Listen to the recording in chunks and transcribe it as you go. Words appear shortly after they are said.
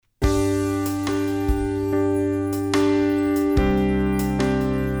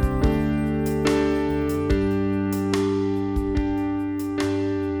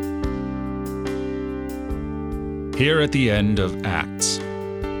Here at the end of Acts,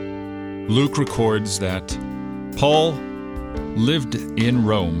 Luke records that Paul lived in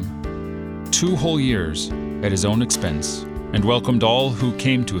Rome 2 whole years at his own expense and welcomed all who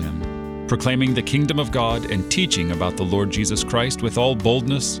came to him, proclaiming the kingdom of God and teaching about the Lord Jesus Christ with all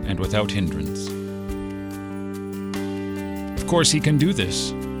boldness and without hindrance. Of course, he can do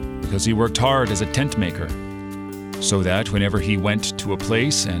this because he worked hard as a tent maker, so that whenever he went to a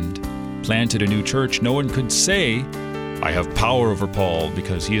place and planted a new church, no one could say, "I have power over Paul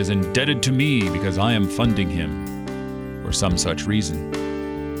because he is indebted to me because I am funding him," or some such reason.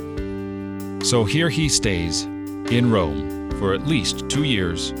 So here he stays in Rome for at least 2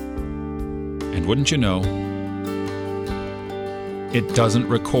 years, and wouldn't you know, it doesn't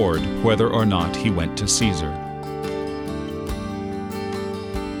record whether or not he went to Caesar.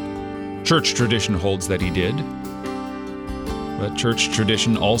 Church tradition holds that he did, but church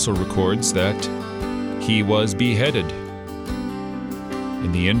tradition also records that he was beheaded.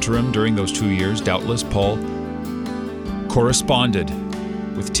 In the interim, during those 2 years, doubtless Paul corresponded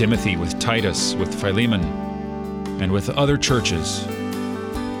with Timothy, with Titus, with Philemon, and with other churches,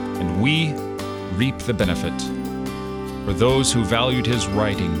 and we reap the benefit. For those who valued his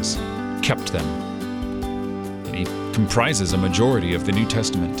writings kept them, and he comprises a majority of the New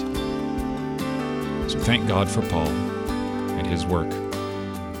Testament. So thank God for Paul and his work.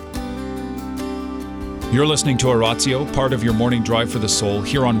 You're listening to Oratio, part of your morning drive for the soul,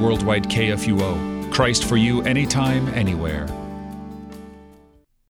 here on Worldwide KFUO. Christ for you, anytime, anywhere.